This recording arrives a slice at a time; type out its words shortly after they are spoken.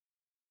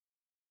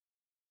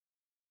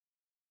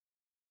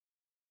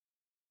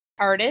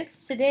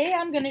artist. Today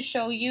I'm going to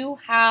show you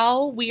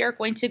how we are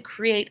going to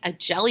create a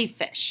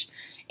jellyfish.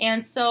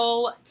 And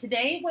so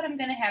today what I'm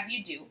going to have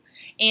you do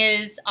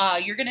is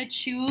you're going to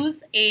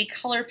choose a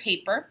color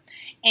paper.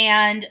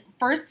 And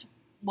first,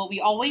 what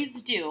we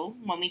always do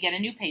when we get a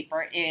new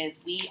paper is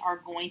we are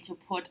going to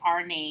put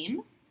our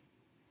name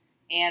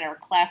and our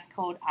class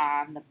code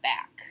on the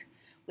back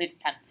with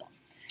pencil.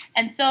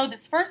 And so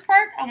this first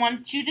part, I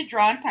want you to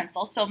draw in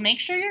pencil. So make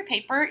sure your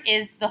paper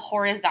is the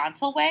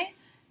horizontal way,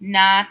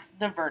 not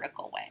the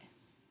vertical way.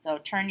 So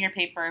turn your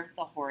paper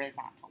the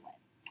horizontal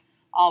way.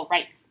 All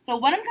right. So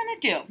what I'm going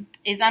to do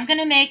is I'm going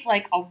to make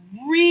like a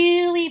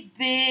really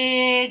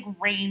big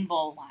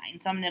rainbow line.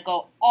 So I'm going to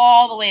go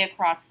all the way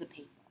across the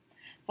paper.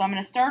 So I'm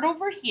going to start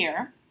over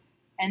here,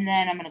 and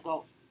then I'm going to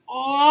go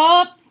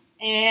up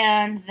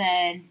and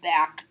then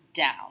back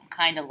down,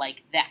 kind of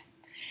like that.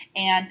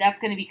 And that's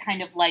going to be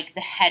kind of like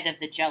the head of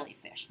the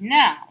jellyfish.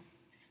 Now,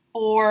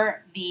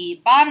 for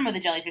the bottom of the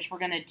jellyfish, we're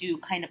going to do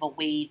kind of a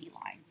wavy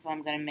line. So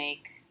I'm going to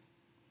make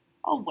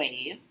a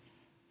wave.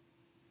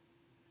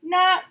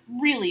 Not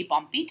really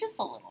bumpy, just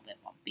a little bit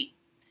bumpy.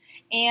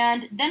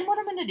 And then what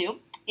I'm going to do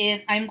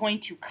is I'm going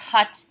to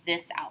cut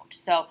this out.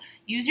 So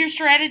use your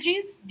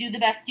strategies, do the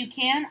best you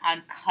can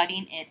on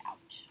cutting it out.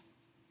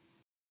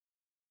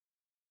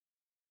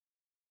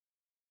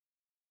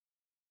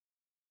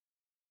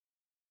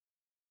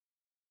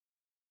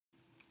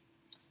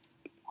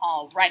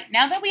 All right,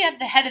 now that we have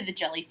the head of the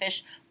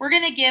jellyfish, we're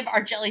going to give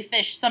our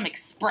jellyfish some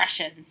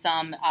expression,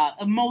 some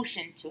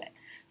emotion to it.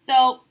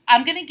 So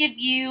I'm going to give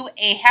you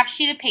a half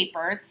sheet of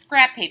paper. It's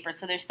scrap paper,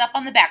 so there's stuff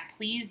on the back.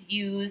 Please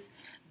use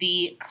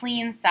the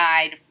clean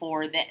side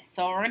for this.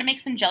 So we're going to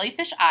make some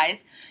jellyfish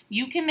eyes.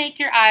 You can make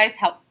your eyes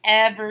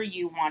however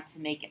you want to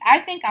make it. I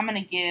think I'm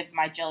going to give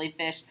my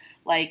jellyfish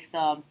like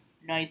some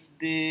nice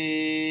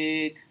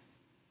big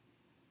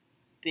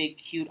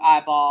cute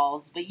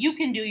eyeballs, but you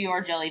can do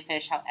your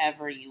jellyfish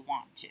however you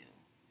want to.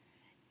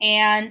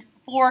 And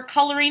for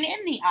coloring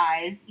in the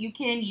eyes, you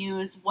can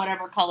use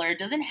whatever color. It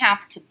doesn't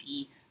have to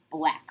be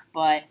black,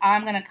 but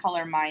I'm going to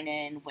color mine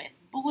in with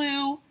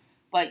blue,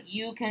 but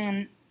you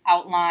can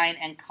outline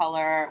and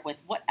color with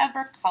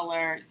whatever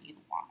color you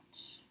want.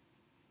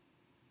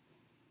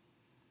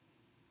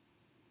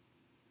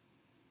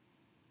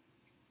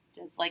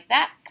 Just like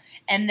that.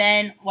 And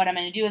then what I'm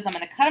going to do is I'm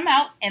going to cut them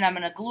out and I'm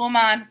going to glue them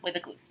on with a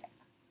glue stick.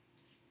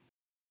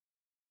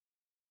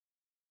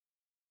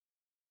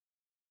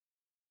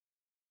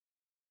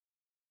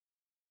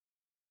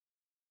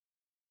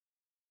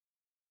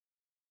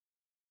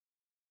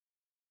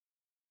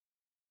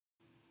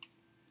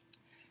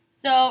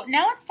 So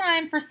now it's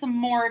time for some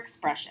more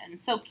expression.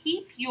 So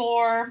keep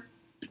your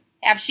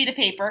half sheet of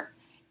paper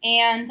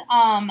and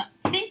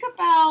think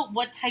about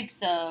what type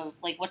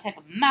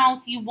of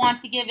mouth you want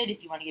to give it.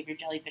 If you want to give your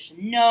jellyfish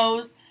a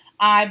nose,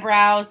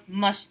 eyebrows,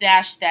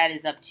 mustache, that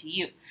is up to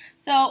you.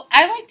 So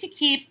I like to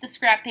keep the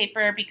scrap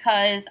paper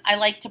because I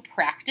like to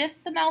practice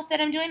the mouth that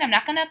I'm doing. I'm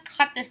not going to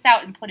cut this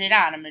out and put it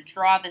on. I'm going to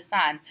draw this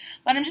on,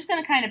 but I'm just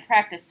going to kind of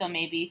practice. So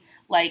maybe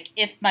like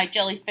if my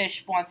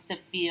jellyfish wants to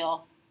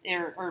feel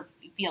or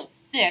feels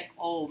sick,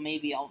 oh,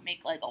 maybe I'll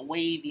make like a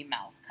wavy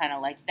mouth, kind of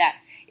like that.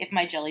 If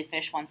my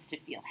jellyfish wants to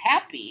feel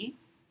happy,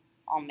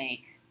 I'll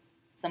make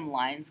some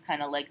lines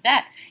kind of like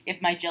that.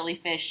 If my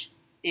jellyfish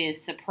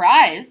is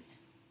surprised,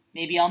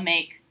 maybe I'll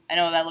make, I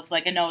know that looks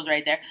like a nose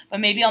right there, but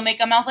maybe I'll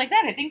make a mouth like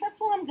that. I think that's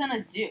what I'm going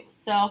to do.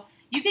 So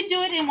you can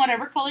do it in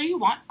whatever color you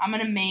want. I'm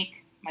going to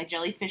make my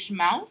jellyfish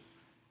mouth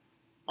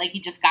like he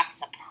just got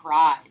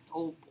surprised.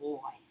 Oh,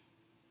 boy.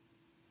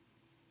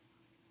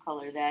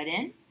 Color that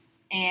in.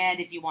 And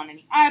if you want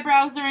any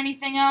eyebrows or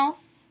anything else,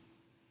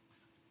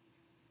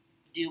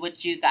 do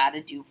what you got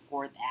to do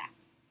for that.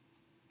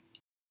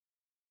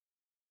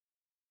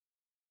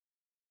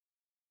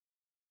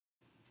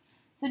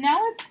 So now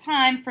it's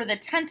time for the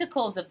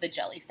tentacles of the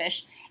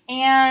jellyfish.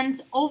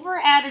 And over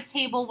at a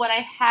table, what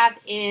I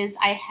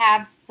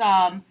have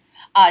some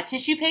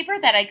tissue paper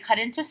that I cut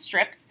into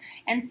strips.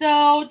 And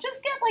so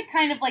just get like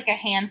kind of like a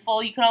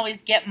handful. You can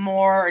always get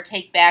more or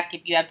take back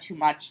if you have too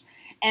much.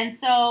 And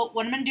so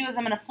what I'm going to do is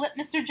I'm going to flip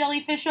Mr.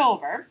 Jellyfish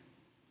over,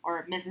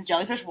 or Mrs.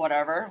 Jellyfish,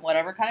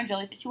 whatever kind of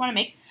jellyfish you want to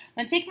make. I'm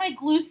going to take my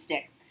glue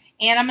stick,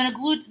 and I'm going to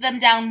glue them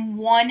down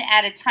one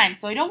at a time.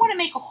 So I don't want to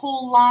make a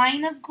whole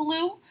line of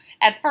glue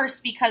at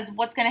first, because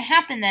what's going to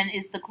happen then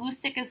is the glue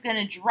stick is going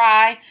to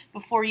dry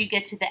before you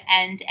get to the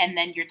end, and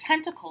then your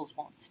tentacles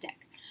won't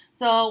stick.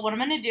 So what I'm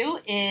going to do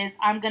is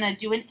I'm going to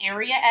do an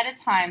area at a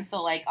time.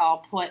 So like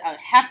I'll put a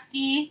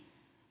hefty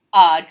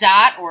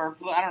dot, or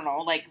I don't know,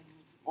 like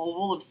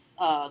oval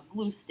of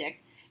glue stick,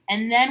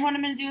 and then what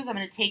I'm going to do is I'm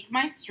going to take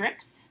my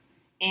strips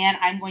and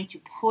I'm going to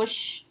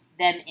push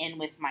them in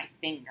with my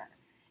finger,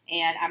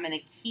 and I'm going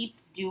to keep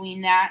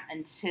doing that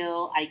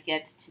until I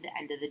get to the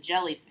end of the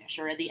jellyfish,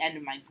 or at the end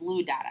of my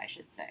glue dot, I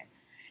should say.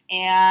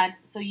 And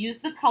so use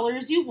the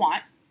colors you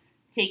want,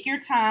 take your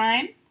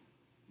time,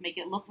 make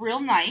it look real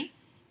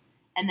nice,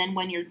 and then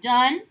when you're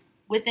done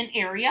with an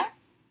area,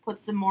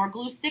 put some more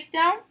glue stick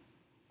down,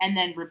 and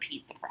then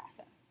repeat the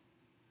process.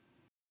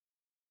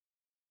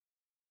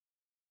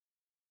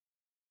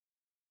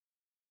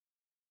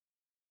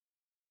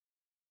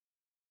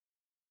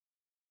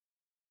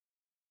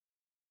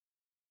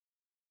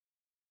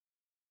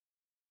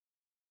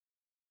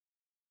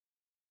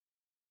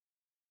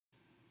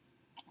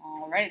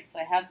 All right, so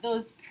I have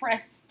those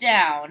pressed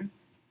down.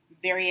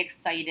 Very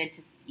excited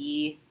to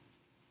see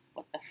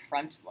what the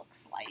front looks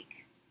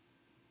like.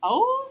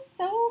 Oh,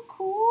 so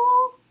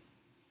cool.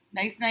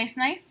 Nice, nice,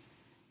 nice.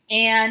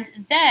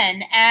 And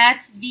then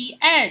at the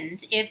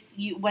end,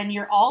 when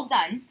you're all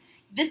done,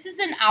 this is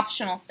an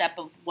optional step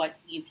of what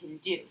you can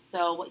do.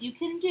 So what you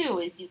can do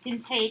is you can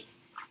take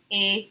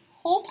a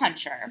hole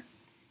puncher,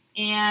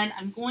 and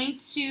I'm going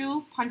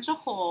to punch a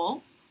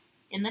hole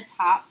in the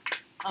top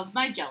of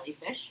my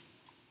jellyfish,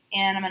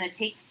 and I'm going to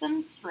take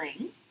some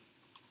string,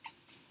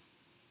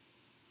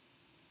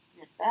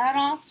 snip that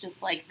off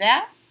just like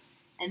that,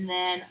 and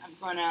then I'm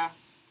going to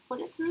put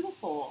it through the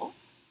hole.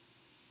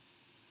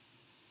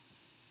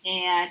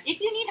 And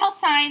if you need help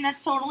tying,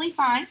 that's totally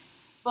fine.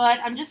 But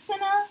I'm just going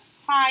to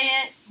tie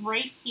it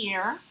right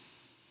here.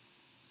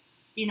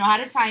 If you know how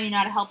to tie and you know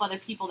how to help other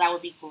people, that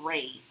would be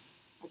great.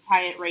 I'll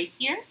tie it right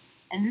here.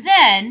 And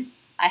then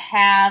I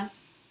have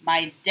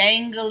my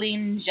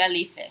dangling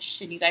jellyfish.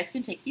 And you guys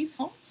can take these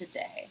home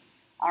today.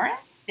 All right.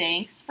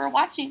 Thanks for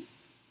watching.